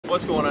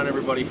What's going on,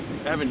 everybody?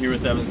 Evan here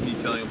with Evan's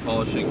Detailing and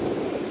Polishing.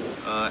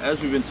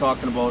 As we've been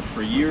talking about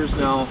for years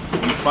now,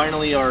 we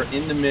finally are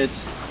in the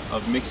midst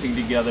of mixing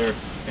together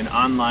an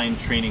online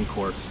training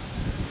course.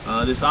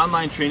 This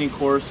online training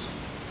course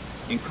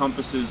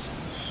encompasses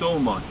so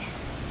much.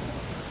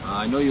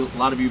 I know a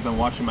lot of you have been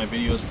watching my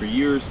videos for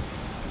years,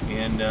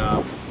 and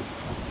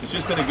it's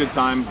just been a good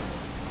time,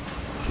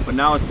 but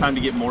now it's time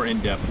to get more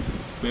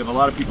in-depth. We have a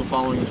lot of people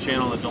following the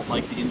channel that don't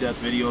like the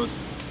in-depth videos,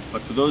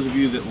 but for those of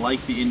you that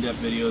like the in-depth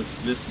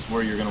videos, this is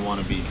where you're going to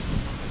want to be.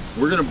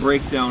 We're going to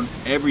break down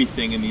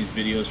everything in these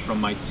videos, from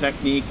my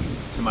technique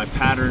to my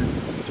pattern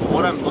to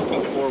what I'm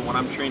looking for when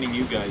I'm training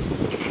you guys,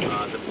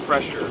 the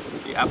pressure,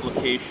 the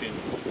application,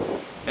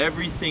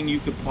 everything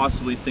you could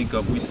possibly think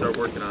of we start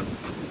working on.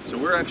 So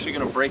we're actually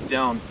going to break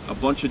down a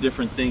bunch of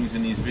different things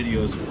in these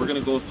videos. We're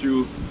going to go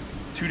through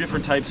two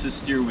different types of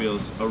steer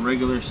wheels, a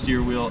regular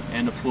steer wheel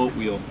and a float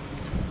wheel.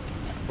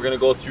 We're going to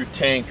go through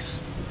tanks.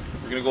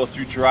 We're going to go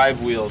through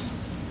drive wheels.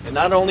 And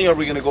not only are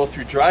we going to go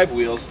through drive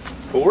wheels,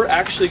 but we're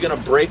actually going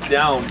to break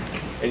down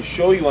and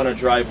show you on a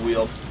drive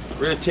wheel.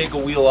 We're going to take a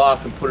wheel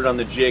off and put it on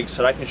the jig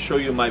so that I can show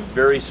you my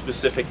very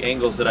specific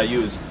angles that I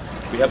use.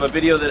 We have a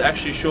video that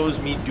actually shows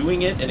me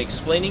doing it and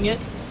explaining it,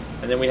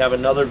 and then we have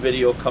another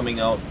video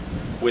coming out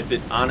with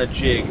it on a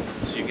jig,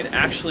 so you can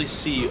actually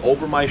see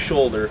over my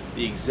shoulder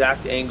the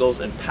exact angles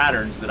and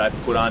patterns that I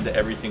put onto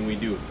everything we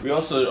do. We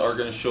also are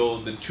going to show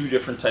the two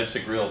different types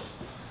of grills.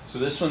 So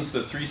this one's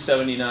the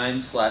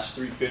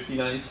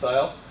 379/359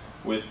 style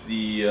with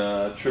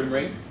the trim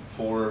ring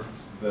for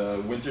the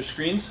winter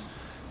screens.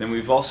 Then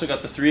we've also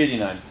got the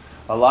 389.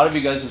 A lot of you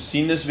guys have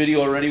seen this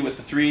video already with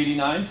the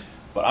 389,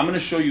 but I'm going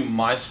to show you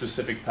my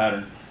specific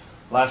pattern.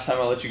 Last time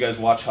I let you guys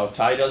watch how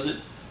Ty does it.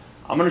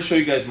 I'm going to show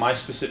you guys my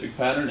specific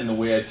pattern and the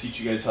way I teach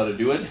you guys how to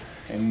do it.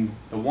 And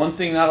the one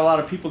thing not a lot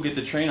of people get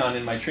to train on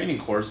in my training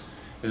course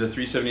is a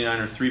 379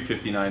 or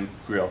 359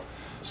 grill.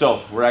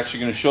 So we're actually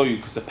going to show you,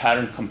 because the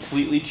pattern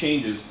completely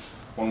changes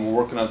when we're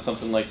working on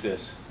something like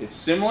this. It's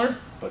similar,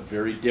 but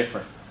very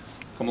different.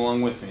 Come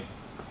along with me.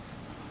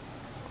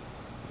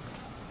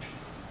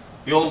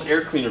 The old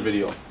air cleaner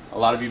video. A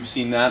lot of you have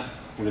seen that.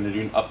 We're going to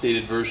do an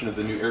updated version of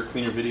the new air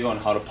cleaner video on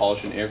how to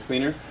polish an air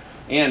cleaner.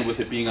 And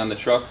with it being on the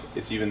truck,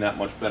 it's even that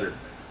much better.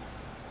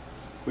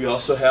 We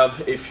also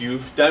have a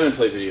few diamond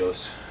plate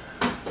videos.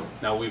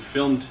 Now, we've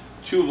filmed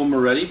 2 of them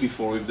already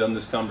before we've done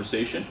this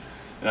conversation.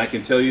 And I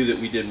can tell you that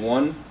we did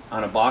one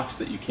on a box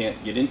that you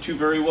can't get into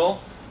very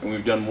well, and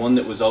we've done one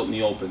that was out in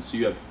the open. So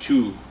you have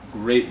 2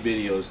 great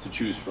videos to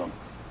choose from.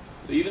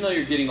 So even though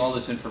you're getting all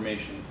this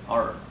information,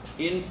 our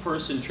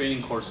in-person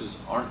training courses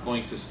aren't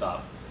going to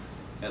stop,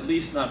 at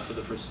least not for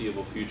the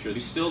foreseeable future.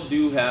 We still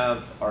do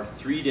have our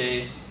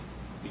 3-day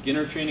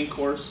beginner training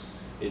course.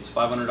 It's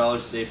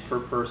 $500 a day per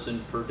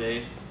person per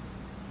day.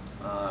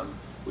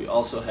 We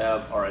also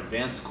have our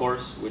advanced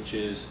course, which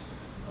is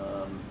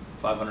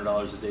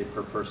 $500 a day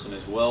per person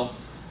as well,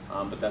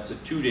 but that's a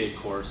 2-day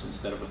course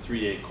instead of a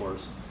 3-day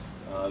course.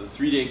 The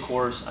 3-day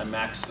course, I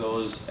max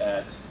those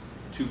at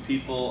 2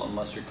 people.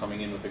 Unless you're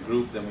coming in with a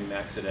group, then we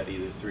max it at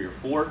either 3 or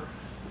 4.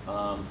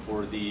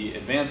 For the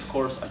advanced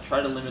course, I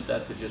try to limit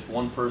that to just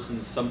 1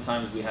 person.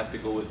 Sometimes we have to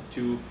go with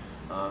 2.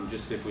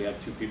 Just if we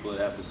have 2 people that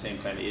have the same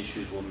kind of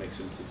issues, we'll mix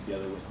them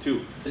together with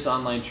 2. This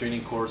online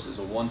training course is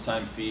a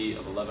one-time fee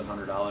of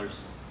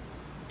 $1,100.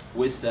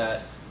 With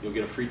that, you'll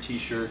get a free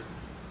t-shirt.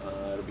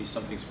 It'll be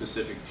something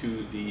specific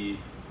to the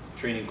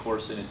training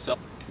course in itself.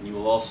 And you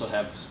will also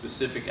have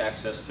specific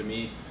access to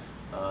me.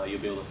 You'll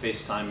be able to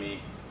FaceTime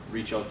me,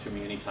 reach out to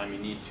me anytime you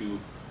need to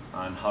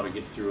on how to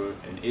get through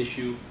an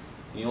issue.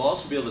 And you'll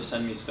also be able to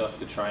send me stuff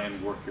to try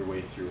and work your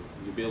way through.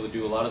 You'll be able to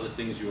do a lot of the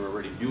things you're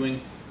already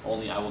doing,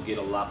 only I will get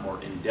a lot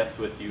more in depth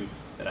with you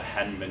that I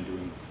hadn't been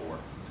doing before.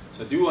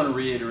 So I do want to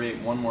reiterate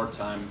one more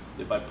time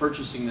that by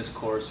purchasing this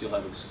course, you'll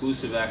have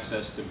exclusive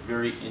access to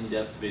very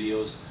in-depth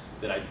videos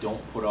that I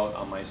don't put out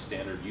on my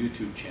standard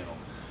YouTube channel.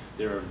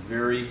 There are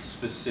very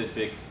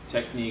specific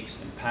techniques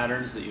and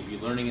patterns that you'll be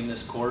learning in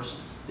this course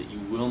that you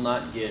will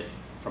not get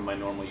from my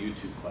normal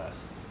YouTube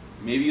class.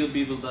 Maybe you'll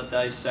be able to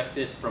dissect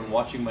it from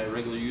watching my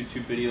regular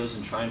YouTube videos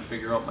and try and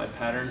figure out my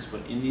patterns,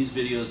 but in these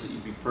videos that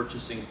you'll be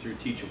purchasing through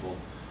Teachable,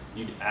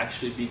 you'd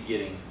actually be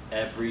getting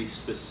every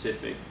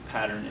specific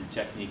pattern and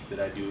technique that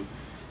I do.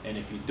 And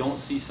if you don't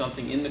see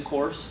something in the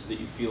course that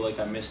you feel like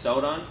I missed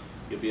out on,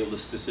 you'll be able to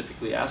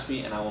specifically ask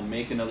me, and I will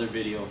make another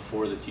video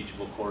for the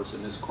Teachable course,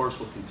 and this course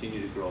will continue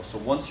to grow. So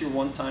once your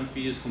one-time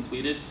fee is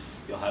completed,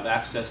 you'll have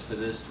access to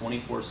this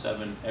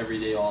 24/7, every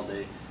day, all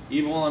day.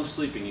 Even while I'm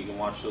sleeping, you can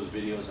watch those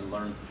videos and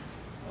learn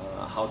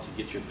how to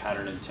get your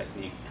pattern and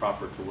technique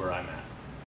proper to where I'm at.